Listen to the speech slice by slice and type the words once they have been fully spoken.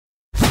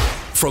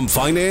From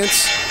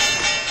finance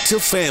to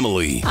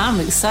family. I'm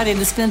excited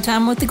to spend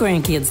time with the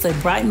grandkids. They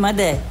brighten my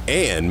day.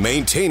 And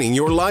maintaining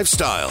your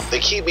lifestyle. They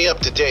keep me up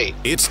to date.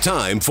 It's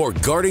time for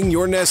Guarding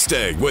Your Nest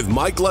Egg with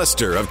Mike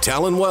Lester of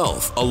Talon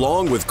Wealth,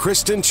 along with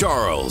Kristen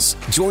Charles.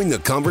 Join the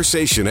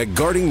conversation at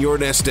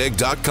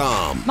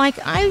guardingyournestegg.com. Mike,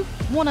 I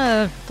want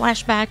to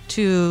flash back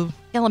to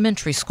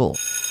elementary school.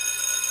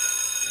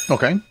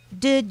 Okay.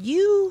 Did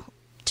you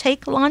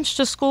take lunch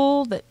to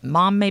school that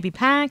mom maybe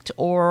packed,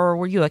 or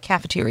were you a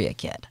cafeteria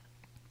kid?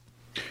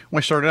 Well,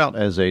 I started out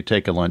as a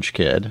take-a-lunch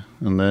kid,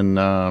 and then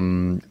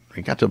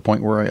I got to a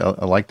point where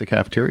I liked the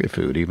cafeteria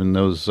food, even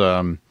those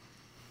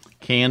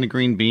canned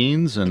green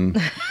beans and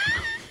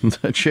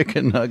the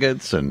chicken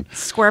nuggets and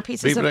square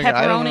pieces of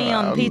pepperoni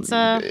on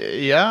pizza.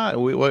 Yeah, it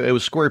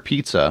was square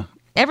pizza.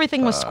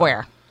 Everything was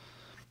square.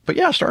 But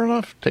yeah, I started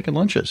off taking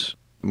lunches.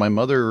 My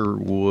mother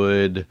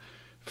would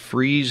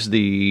freeze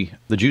the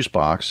juice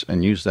box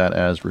and use that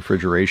as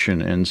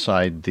refrigeration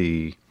inside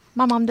the...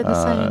 My mom did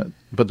the same.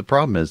 But the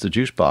problem is the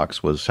juice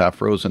box was half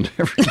frozen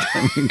every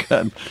time you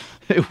got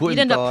it. You'd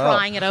end up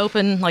prying it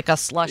open like a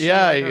slushie.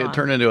 Yeah, it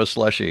turned into a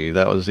slushie.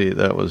 That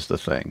was the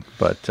thing.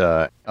 But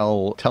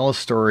I'll tell a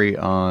story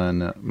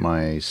on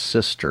my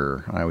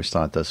sister. I always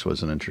thought this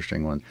was an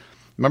interesting one.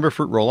 Remember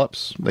fruit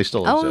roll-ups? They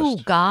still exist.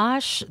 Oh,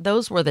 gosh.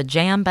 Those were the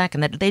jam back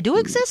in the... They do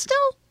exist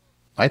still?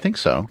 I think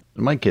so.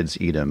 My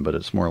kids eat them, but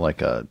it's more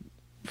like a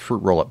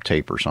fruit roll-up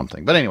tape or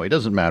something. But anyway, it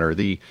doesn't matter.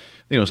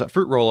 It's that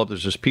fruit roll-up.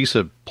 There's this piece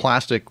of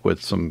plastic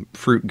with some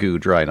fruit goo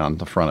dried on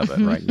the front of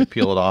it, right? You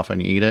peel it off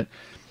and you eat it.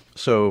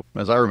 So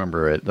as I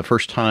remember it, the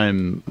first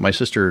time my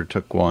sister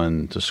took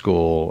one to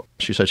school,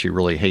 she said she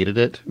really hated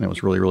it, and it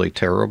was really, really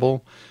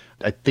terrible.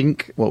 I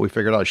think what we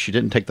figured out is she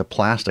didn't take the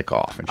plastic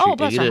off, and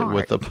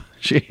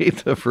she ate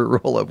the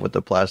fruit roll-up with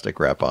the plastic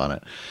wrap on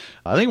it.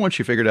 I think once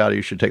she figured out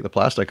you should take the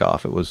plastic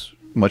off, it was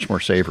much more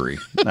savory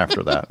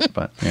after that.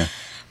 But yeah.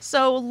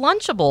 So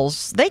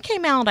Lunchables, they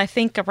came out, I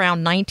think,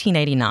 around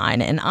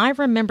 1989. And I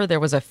remember there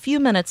was a few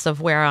minutes of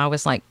where I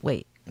was like,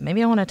 wait,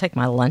 maybe I want to take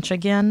my lunch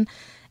again.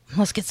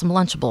 Let's get some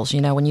Lunchables,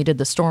 when you did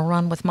the store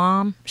run with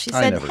Mom. She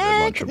said,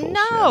 heck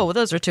no,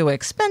 those are too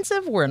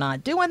expensive. We're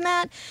not doing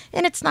that.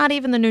 And it's not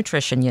even the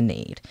nutrition you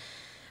need.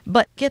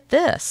 But get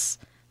this.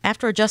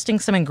 After adjusting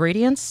some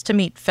ingredients to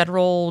meet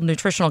federal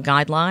nutritional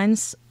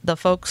guidelines, the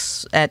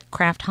folks at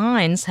Kraft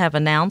Heinz have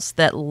announced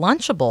that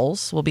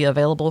Lunchables will be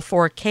available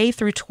for K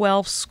through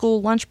 12 school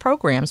lunch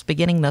programs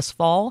beginning this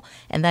fall,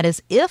 and that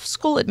is if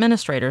school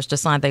administrators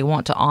decide they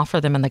want to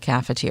offer them in the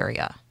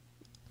cafeteria.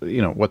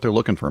 What they're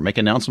looking for. Make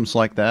announcements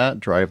like that,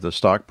 drive the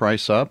stock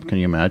price up. Can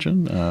you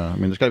imagine?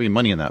 There's got to be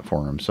money in that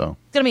for them. So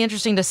it's going to be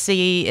interesting to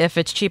see if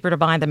it's cheaper to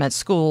buy them at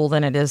school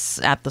than it is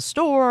at the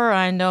store.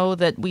 I know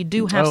that we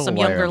do have some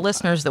younger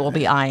listeners that will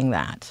be eyeing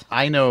that.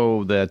 I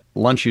know that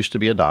lunch used to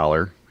be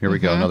 $1. Here we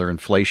go, another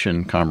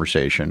inflation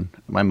conversation.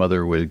 My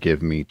mother would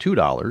give me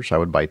 $2. I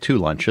would buy 2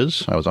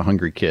 lunches. I was a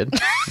hungry kid,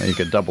 and you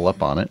could double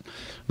up on it.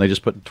 And they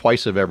just put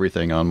twice of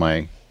everything on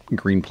my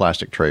green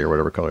plastic tray or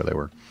whatever color they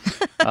were.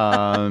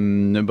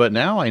 But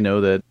now I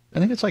know that I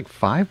think it's like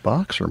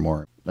 $5 or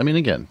more. I mean,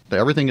 again,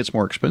 everything gets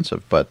more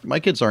expensive, but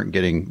my kids aren't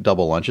getting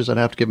double lunches. I'd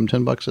have to give them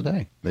 $10 a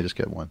day. They just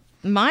get one.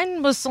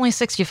 Mine was only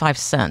 65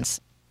 cents.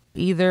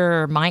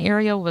 Either my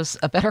area was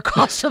a better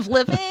cost of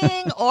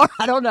living or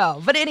I don't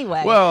know. But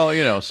anyway.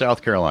 Well,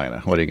 South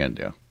Carolina, what are you going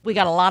to do? We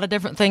got a lot of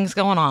different things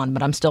going on,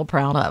 but I'm still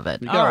proud of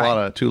it. You got a lot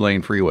of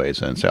 2-lane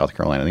freeways in South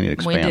Carolina. They need to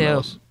expand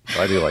those.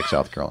 I do like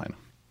South Carolina.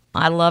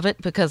 I love it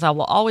because I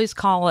will always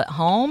call it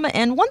home.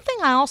 And one thing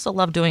I also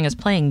love doing is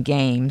playing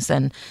games.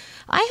 And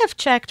I have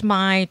checked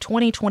my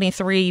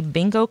 2023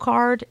 bingo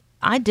card.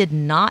 I did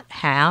not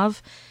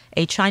have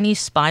a Chinese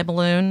spy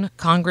balloon,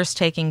 Congress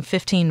taking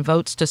 15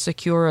 votes to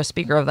secure a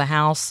Speaker of the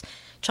House,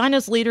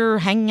 China's leader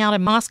hanging out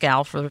in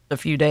Moscow for a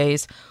few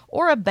days,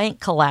 or a bank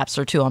collapse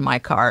or two on my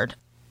card.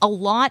 A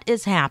lot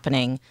is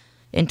happening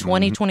in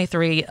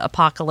 2023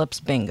 Apocalypse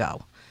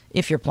Bingo,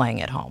 if you're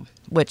playing at home,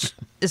 which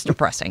is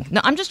depressing. No,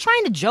 I'm just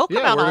trying to joke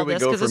about all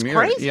this because it's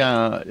crazy.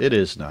 Yeah, it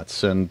is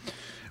nuts. And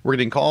we're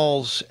getting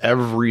calls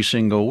every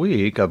single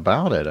week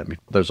about it. I mean,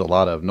 there's a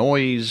lot of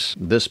noise,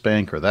 this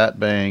bank or that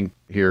bank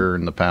here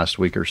in the past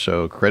week or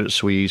so, Credit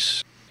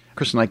Suisse.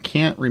 Kristen, I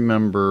can't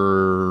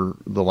remember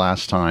the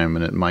last time,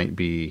 and it might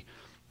be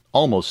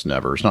almost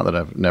never. It's not that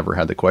I've never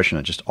had the question.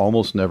 It just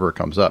almost never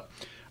comes up.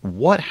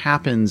 What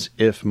happens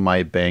if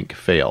my bank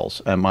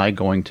fails? Am I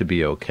going to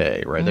be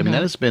okay, right? I mean,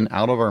 that has been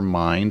out of our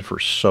mind for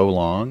so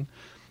long,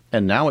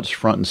 and now it's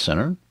front and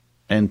center,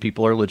 and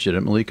people are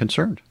legitimately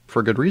concerned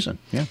for good reason.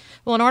 Yeah.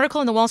 Well, an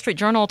article in the Wall Street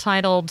Journal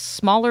titled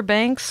 "Smaller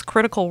Banks'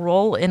 Critical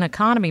Role in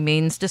Economy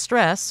Means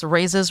Distress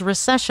Raises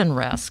Recession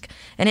Risk."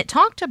 And it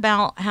talked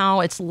about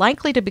how it's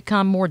likely to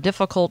become more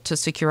difficult to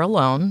secure a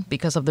loan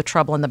because of the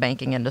trouble in the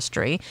banking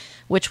industry,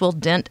 which will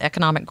dent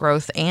economic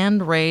growth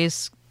and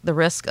raise the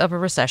risk of a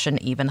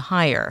recession even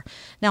higher.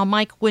 Now,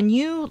 Mike, when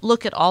you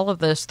look at all of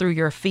this through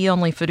your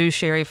fee-only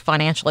fiduciary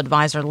financial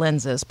advisor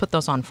lenses, put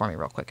those on for me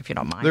real quick, if you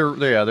don't mind.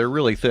 They're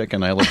really thick,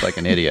 and I look like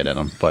an idiot in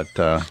them. But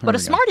a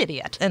smart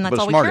idiot, and that's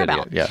all we care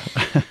about. Yeah.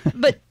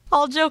 But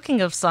All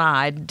joking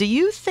aside, do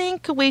you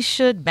think we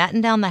should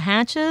batten down the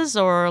hatches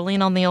or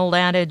lean on the old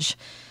adage,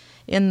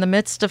 in the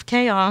midst of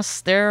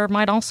chaos, there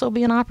might also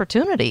be an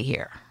opportunity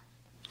here?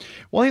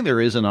 Well, I think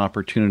there is an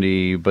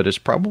opportunity, but it's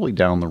probably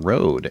down the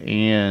road.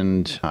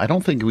 And I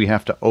don't think we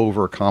have to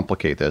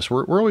overcomplicate this.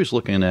 We're always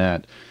looking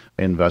at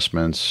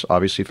investments,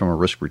 obviously from a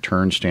risk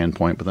return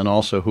standpoint, but then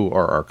also who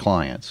are our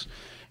clients.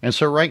 And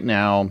so right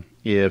now,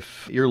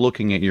 if you're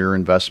looking at your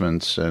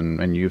investments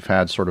and you've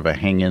had sort of a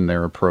hang in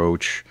there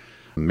approach,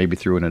 maybe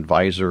through an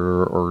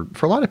advisor, or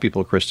for a lot of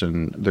people,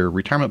 Kristen, their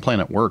retirement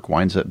plan at work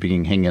winds up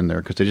being hang in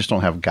there because they just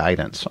don't have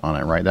guidance on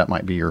it, right? That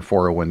might be your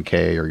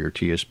 401k or your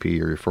TSP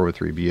or your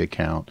 403b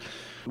account.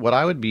 What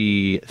I would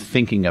be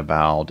thinking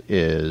about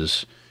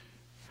is,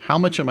 how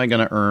much am I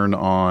going to earn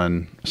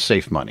on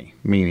safe money,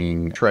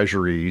 meaning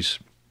treasuries?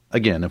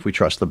 Again, if we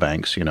trust the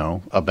banks,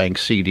 a bank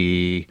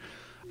CD,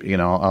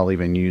 I'll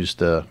even use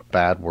the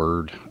bad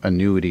word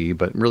annuity,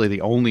 but really the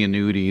only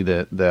annuity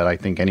that I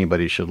think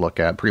anybody should look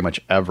at pretty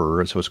much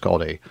ever is what's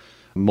called a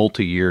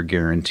multi-year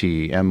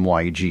guarantee,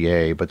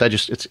 MYGA. But that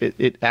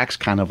it acts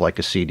kind of like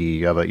a CD.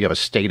 You have a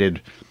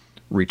stated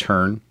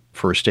return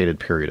for a stated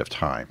period of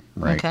time,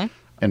 right? Okay.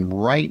 And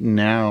right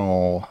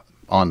now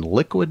on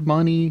liquid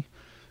money,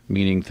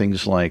 meaning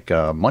things like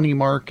money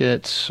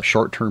markets,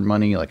 short-term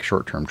money like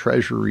short-term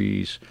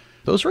treasuries,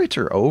 those rates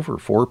are over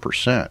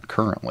 4%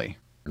 currently.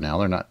 Now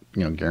they're not,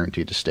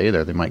 guaranteed to stay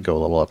there. They might go a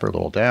little up or a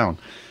little down.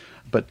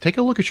 But take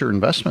a look at your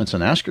investments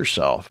and ask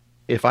yourself,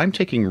 if I'm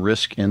taking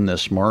risk in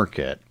this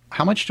market,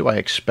 how much do I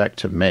expect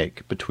to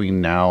make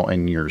between now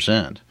and year's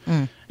end?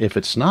 If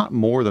it's not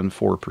more than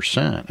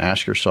 4%,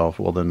 ask yourself,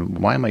 well, then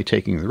why am I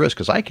taking the risk?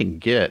 Because I can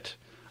get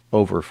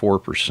over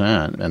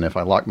 4%. And if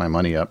I lock my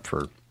money up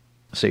for,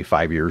 say,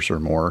 5 years or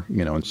more,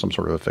 in some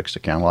sort of a fixed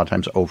account, a lot of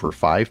times over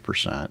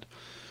 5%,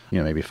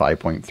 maybe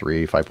 5.3,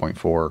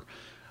 5.4,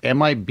 am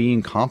I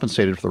being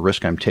compensated for the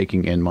risk I'm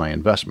taking in my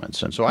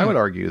investments? And so I would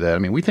argue that,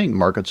 we think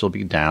markets will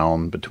be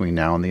down between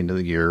now and the end of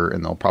the year,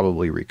 and they'll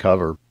probably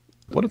recover.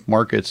 What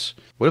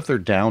if they're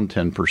down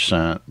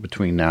 10%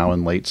 between now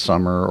and late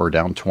summer, or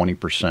down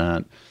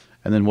 20%?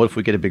 And then what if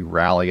we get a big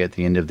rally at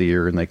the end of the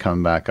year and they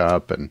come back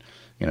up and,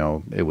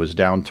 it was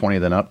down 20,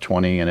 then up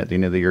 20. And at the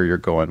end of the year, you're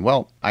going,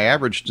 well, I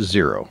averaged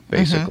 0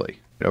 basically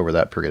over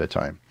that period of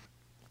time.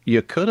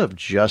 You could have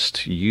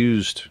just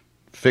used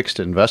fixed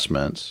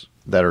investments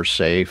that are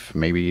safe,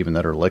 maybe even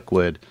that are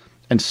liquid,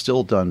 and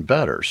still done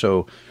better.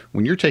 So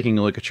when you're taking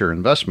a look at your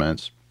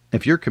investments,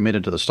 if you're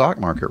committed to the stock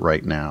market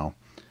right now,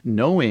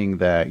 knowing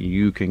that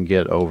you can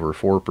get over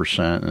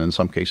 4% and in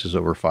some cases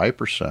over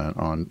 5%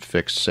 on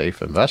fixed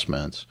safe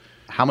investments,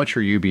 how much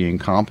are you being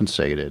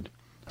compensated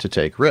to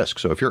take risk?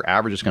 So if your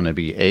average is going to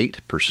be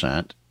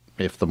 8%,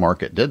 if the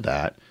market did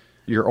that,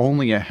 you're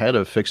only ahead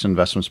of fixed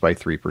investments by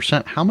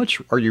 3%. How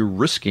much are you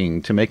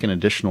risking to make an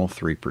additional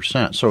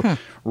 3%? So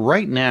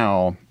right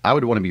now, I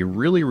would want to be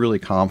really, really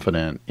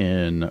confident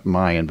in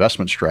my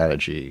investment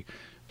strategy,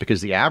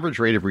 because the average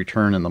rate of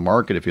return in the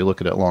market, if you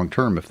look at it long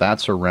term, if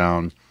that's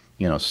around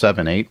 7,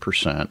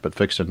 8%, but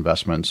fixed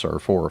investments are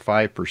 4 or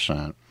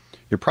 5%,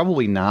 you're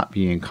probably not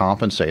being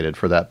compensated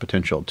for that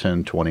potential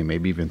 10, 20,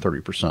 maybe even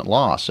 30%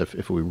 loss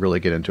if we really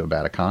get into a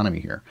bad economy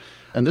here.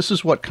 And this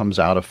is what comes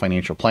out of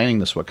financial planning.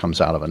 This is what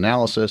comes out of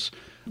analysis.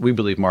 We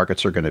believe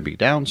markets are going to be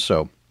down,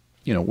 so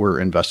we're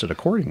invested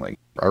accordingly.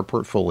 Our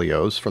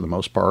portfolios, for the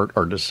most part,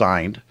 are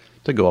designed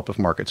to go up if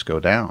markets go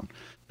down.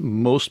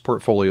 Most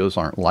portfolios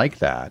aren't like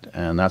that,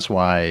 and that's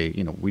why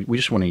we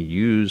just want to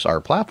use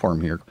our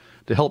platform here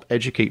to help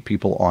educate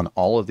people on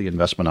all of the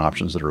investment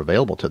options that are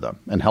available to them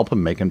and help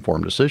them make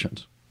informed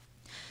decisions.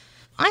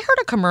 I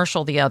heard a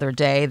commercial the other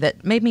day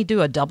that made me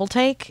do a double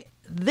take.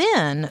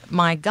 Then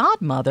my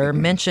godmother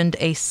mentioned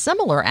a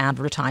similar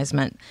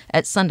advertisement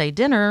at Sunday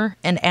dinner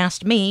and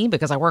asked me,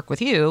 because I work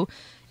with you,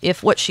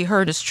 if what she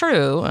heard is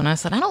true. And I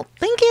said, I don't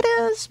think it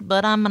is,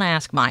 but I'm going to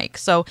ask Mike.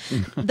 So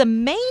the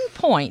main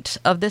point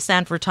of this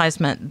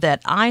advertisement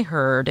that I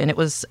heard, and it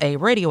was a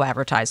radio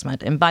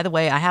advertisement, and by the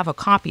way, I have a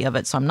copy of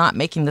it, so I'm not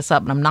making this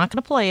up, and I'm not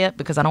going to play it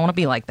because I don't want to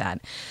be like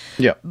that.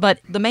 Yeah. But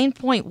the main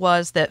point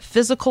was that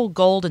physical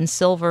gold and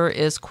silver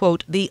is,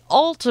 quote, the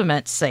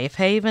ultimate safe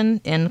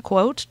haven, end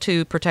quote,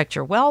 to protect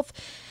your wealth.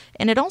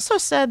 And it also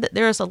said that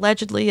there is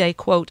allegedly a,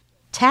 quote,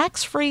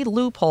 tax-free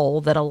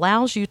loophole that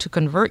allows you to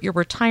convert your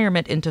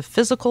retirement into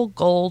physical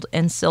gold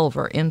and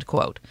silver, end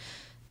quote.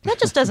 That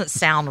just doesn't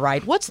sound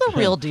right. What's the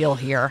real deal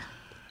here?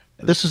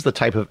 This is the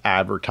type of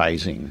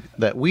advertising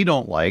that we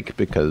don't like,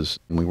 because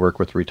we work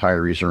with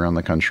retirees around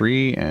the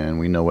country and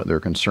we know what they're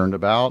concerned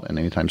about. And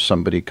anytime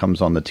somebody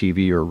comes on the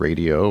TV or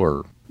radio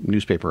or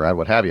newspaper ad,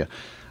 what have you,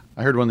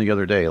 I heard one the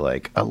other day,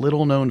 like a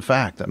little known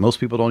fact that most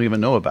people don't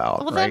even know about.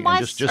 Well, right? then why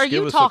just are give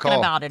you us talking a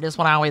call. about it is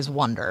what I always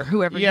wonder,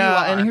 whoever you are.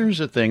 Yeah, and here's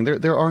the thing.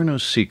 There are no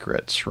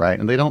secrets, right?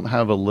 And they don't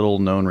have a little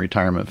known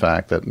retirement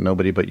fact that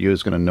nobody but you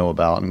is going to know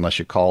about unless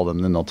you call them,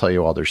 then they'll tell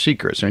you all their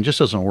secrets. And it just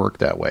doesn't work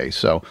that way.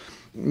 So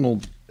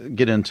we'll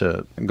get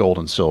into gold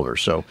and silver.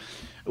 So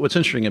what's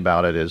interesting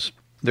about it is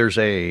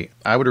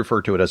I would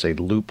refer to it as a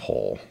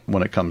loophole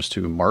when it comes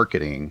to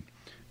marketing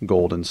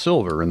gold and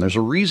silver. And there's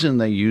a reason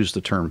they use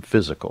the term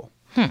physical,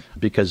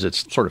 because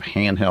it's sort of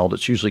handheld.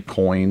 It's usually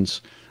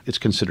coins. It's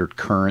considered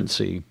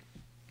currency.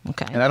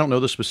 Okay. And I don't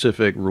know the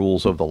specific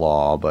rules of the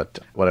law, but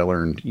what I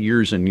learned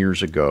years and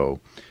years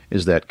ago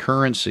is that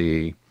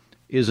currency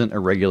isn't a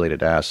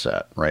regulated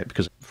asset, right?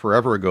 Because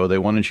forever ago, they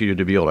wanted you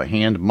to be able to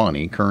hand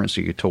money,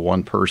 currency, to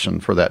one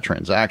person for that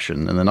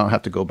transaction and then not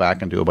have to go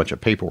back and do a bunch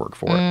of paperwork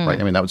for it, right?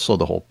 I mean, that would slow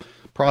the whole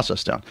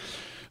process down.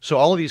 So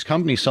all of these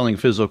companies selling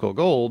physical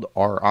gold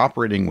are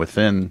operating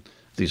within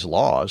these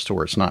laws to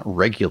where it's not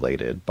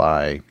regulated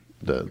by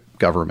the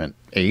government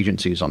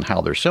agencies on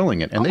how they're selling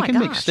it. And they can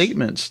make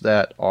statements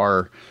that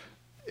are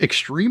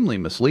extremely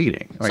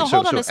misleading. So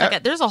hold on a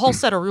second. There's a whole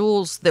set of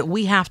rules that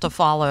we have to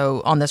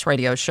follow on this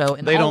radio show,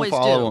 and they don't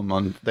follow them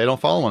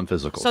on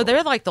physical. So gold.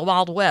 They're like the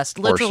Wild West,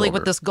 literally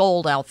with this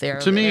gold out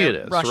there. To me, it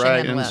is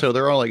right, and so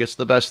they're all like, "It's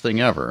the best thing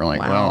ever."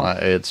 Like, well,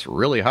 it's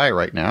really high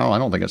right now. I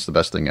don't think it's the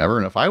best thing ever.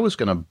 And if I was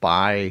going to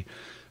buy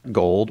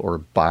gold or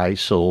buy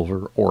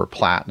silver or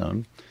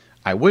platinum,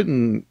 I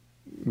wouldn't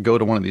go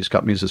to one of these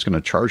companies that's going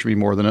to charge me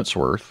more than it's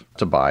worth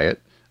to buy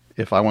it.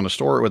 If I want to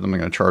store it with them, they're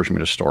going to charge me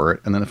to store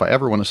it. And then if I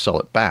ever want to sell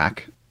it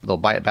back, they'll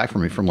buy it back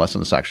from me from less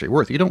than it's actually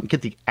worth. You don't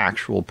get the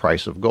actual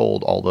price of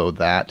gold, although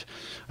that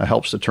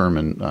helps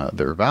determine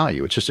their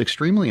value. It's just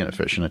extremely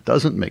inefficient. It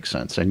doesn't make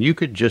sense. And you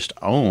could just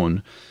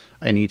own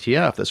an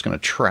ETF that's going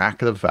to track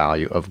the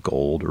value of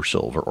gold or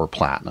silver or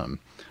platinum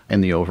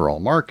in the overall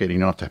market. You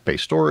don't have to pay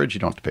storage. You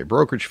don't have to pay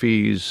brokerage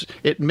fees.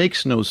 It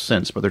makes no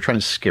sense, but they're trying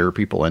to scare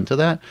people into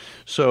that.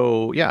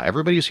 So yeah,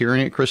 everybody's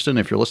hearing it, Kristen.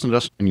 If you're listening to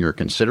us and you're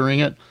considering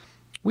it,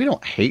 we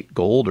don't hate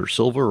gold or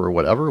silver or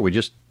whatever. We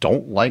just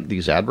don't like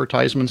these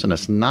advertisements, and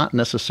it's not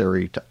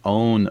necessary to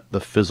own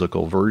the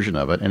physical version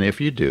of it. And if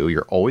you do,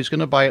 you're always going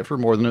to buy it for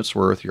more than it's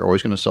worth. You're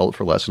always going to sell it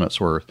for less than it's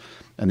worth.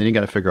 And then you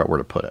got to figure out where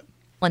to put it.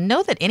 And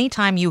know that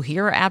anytime you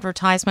hear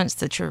advertisements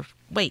that you're,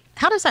 wait,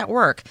 how does that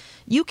work?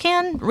 You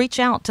can reach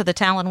out to the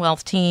Talon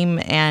Wealth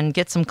team and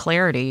get some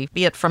clarity,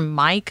 be it from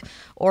Mike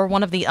or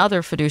one of the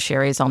other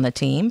fiduciaries on the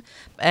team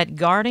at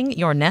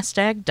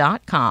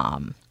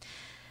guardingyournestegg.com.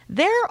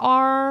 There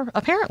are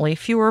apparently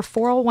fewer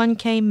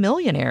 401k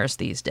millionaires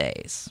these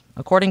days.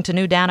 According to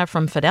new data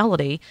from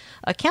Fidelity,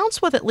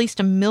 accounts with at least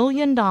 $1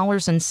 million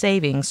in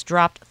savings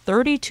dropped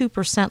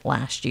 32%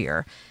 last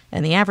year,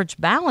 and the average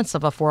balance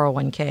of a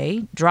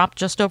 401k dropped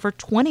just over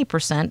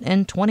 20%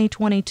 in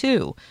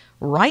 2022,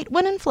 right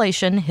when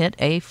inflation hit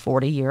a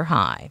 40-year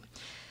high.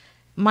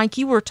 Mike,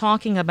 you were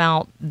talking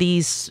about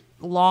these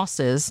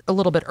losses a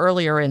little bit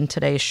earlier in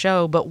today's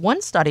show, but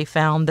one study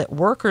found that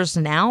workers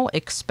now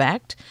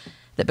expect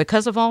that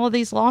because of all of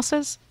these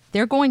losses,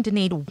 they're going to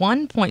need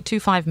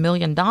 $1.25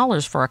 million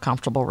for a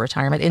comfortable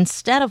retirement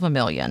instead of $1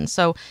 million.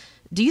 So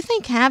do you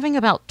think having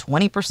about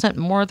 20%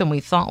 more than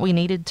we thought we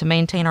needed to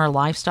maintain our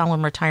lifestyle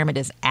in retirement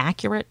is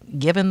accurate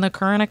given the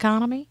current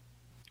economy?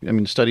 I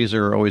mean, studies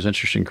are always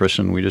interesting,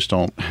 Kristen. We just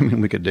don't, I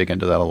mean, we could dig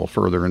into that a little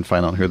further and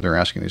find out who they're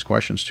asking these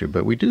questions to.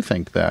 But we do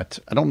think that,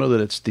 I don't know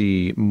that it's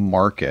the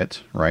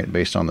market, right,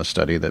 based on the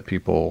study, that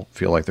people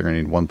feel like they're going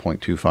to need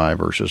 1.25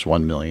 versus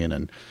 1 million.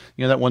 And,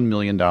 you know, that $1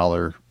 million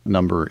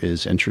number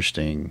is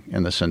interesting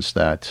in the sense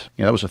that,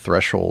 you know, that was a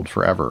threshold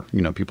forever.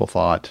 You know, people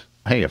thought,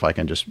 hey, if I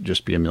can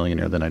just be a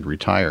millionaire, then I'd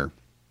retire.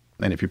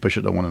 And if you push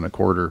it to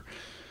 1.25,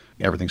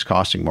 everything's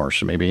costing more.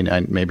 So maybe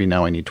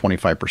now I need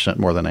 25%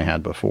 more than I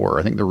had before.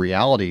 I think the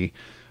reality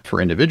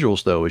for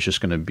individuals, though, is just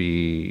going to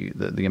be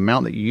the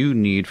amount that you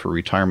need for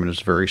retirement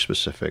is very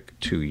specific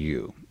to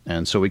you.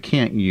 And so we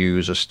can't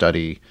use a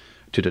study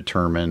to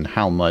determine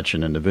how much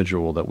an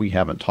individual that we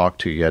haven't talked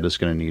to yet is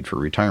going to need for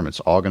retirement. It's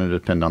all going to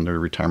depend on their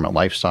retirement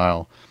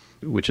lifestyle,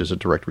 which is a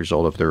direct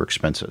result of their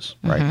expenses,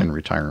 right, in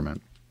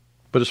retirement.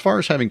 But as far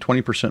as having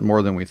 20%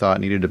 more than we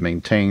thought needed to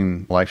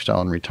maintain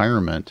lifestyle in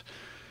retirement,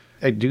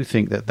 I do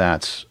think that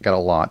that's got a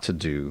lot to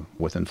do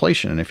with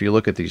inflation. And if you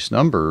look at these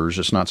numbers,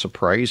 it's not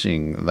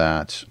surprising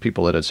that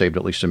people that had saved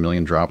at least $1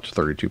 million dropped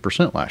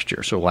 32% last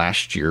year. So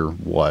last year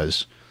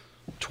was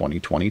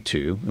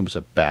 2022. It was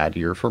a bad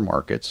year for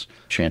markets.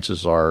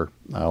 Chances are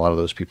a lot of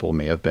those people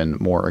may have been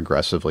more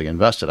aggressively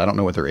invested. I don't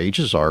know what their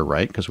ages are,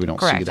 right? Because we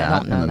don't see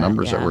that in the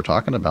numbers that we're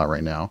talking about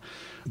right now.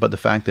 But the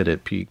fact that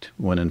it peaked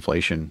when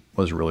inflation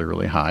was really,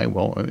 really high,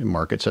 well,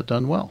 markets have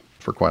done well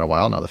for quite a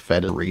while. Now the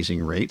Fed is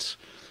raising rates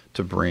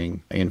to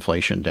bring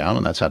inflation down,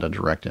 and that's had a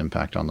direct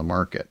impact on the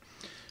market.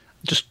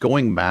 Just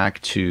going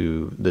back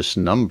to this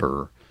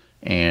number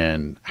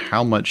and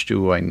how much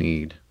do I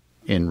need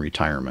in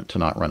retirement to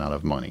not run out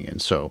of money?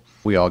 And so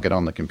we all get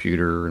on the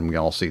computer and we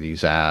all see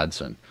these ads.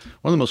 And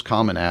one of the most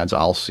common ads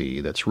I'll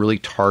see that's really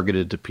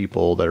targeted to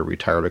people that are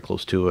retired or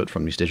close to it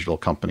from these digital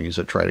companies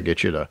that try to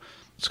get you to,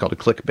 it's called a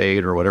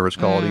clickbait or whatever it's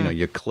called. You know,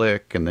 you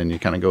click and then you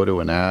kind of go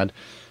to an ad.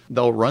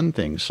 They'll run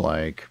things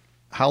like,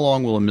 how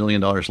long will $1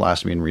 million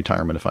last me in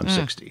retirement if I'm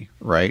 60,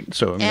 right?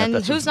 So, I mean,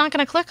 and who's not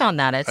going to click on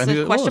that? It's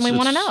the question we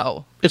want to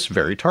know. It's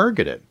very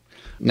targeted.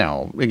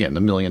 Now, again, the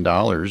 $1 million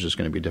is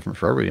going to be different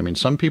for everybody. I mean,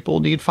 some people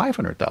need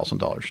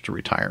 $500,000 to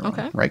retire,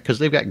 right? Because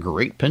they've got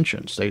great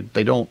pensions.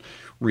 They don't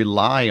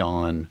rely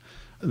on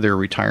their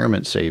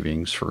retirement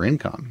savings for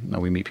income. Now,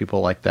 we meet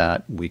people like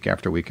that week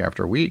after week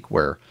after week,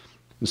 where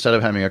instead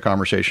of having a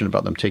conversation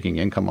about them taking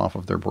income off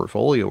of their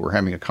portfolio, we're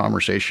having a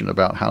conversation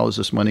about how is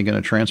this money going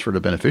to transfer to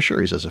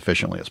beneficiaries as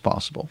efficiently as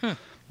possible,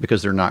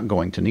 because they're not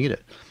going to need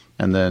it.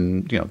 And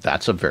then,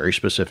 that's a very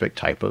specific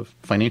type of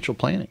financial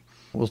planning.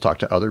 We'll talk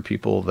to other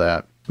people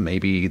that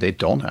maybe they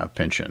don't have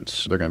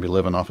pensions. They're going to be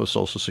living off of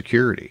Social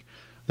Security.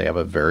 They have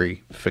a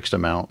very fixed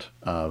amount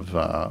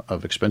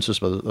of expenses,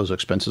 but those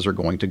expenses are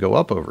going to go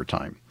up over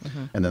time.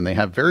 And then they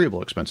have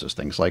variable expenses,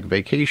 things like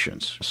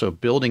vacations. So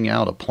building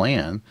out a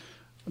plan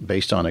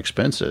based on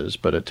expenses,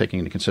 but taking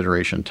into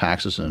consideration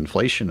taxes and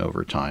inflation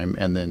over time,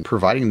 and then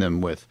providing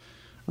them with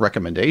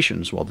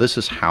recommendations. Well, this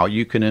is how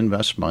you can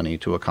invest money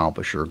to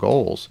accomplish your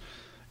goals.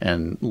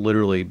 And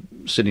literally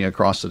sitting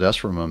across the desk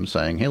from them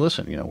saying, hey,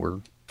 listen, we're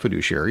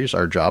fiduciaries.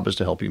 Our job is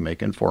to help you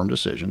make informed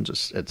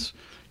decisions. It's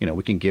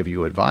we can give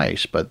you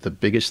advice, but the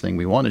biggest thing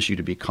we want is you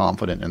to be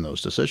confident in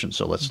those decisions.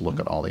 So let's look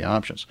at all the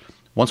options.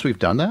 Once we've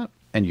done that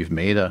and you've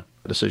made a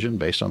decision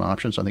based on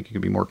options, I think you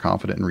can be more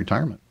confident in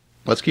retirement.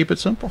 Let's keep it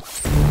simple.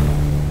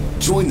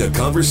 Join the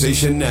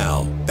conversation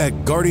now at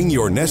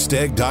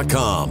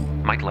guardingyournestegg.com.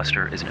 Mike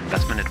Lester is an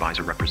investment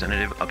advisor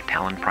representative of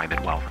Talon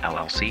Private Wealth,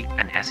 LLC,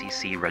 an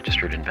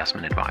SEC-registered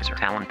investment advisor.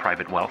 Talon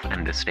Private Wealth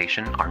and this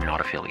station are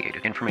not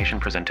affiliated. Information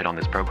presented on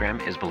this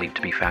program is believed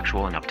to be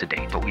factual and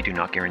up-to-date, but we do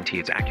not guarantee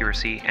its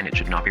accuracy, and it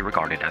should not be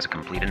regarded as a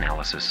complete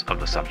analysis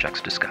of the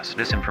subjects discussed.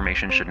 This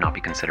information should not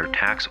be considered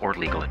tax or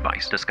legal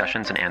advice.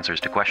 Discussions and answers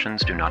to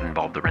questions do not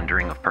involve the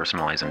rendering of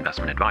personalized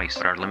investment advice,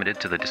 but are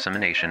limited to the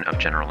dissemination of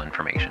general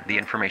information. The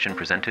information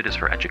presented is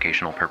for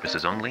educational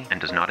purposes only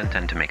and does not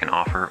intend to make an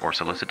offer or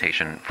solicitation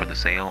for the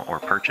sale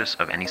or purchase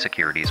of any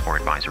securities or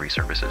advisory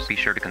services. Be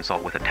sure to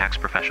consult with a tax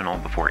professional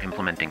before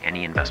implementing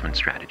any investment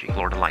strategy.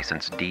 Florida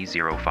license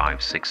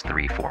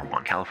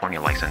D056341. California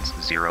license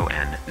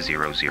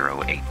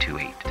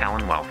 0N00828.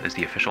 Talon Wealth is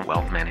the official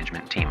wealth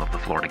management team of the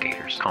Florida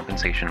Gators.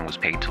 Compensation was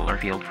paid to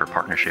Learfield for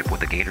partnership with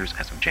the Gators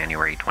as of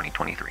January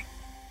 2023.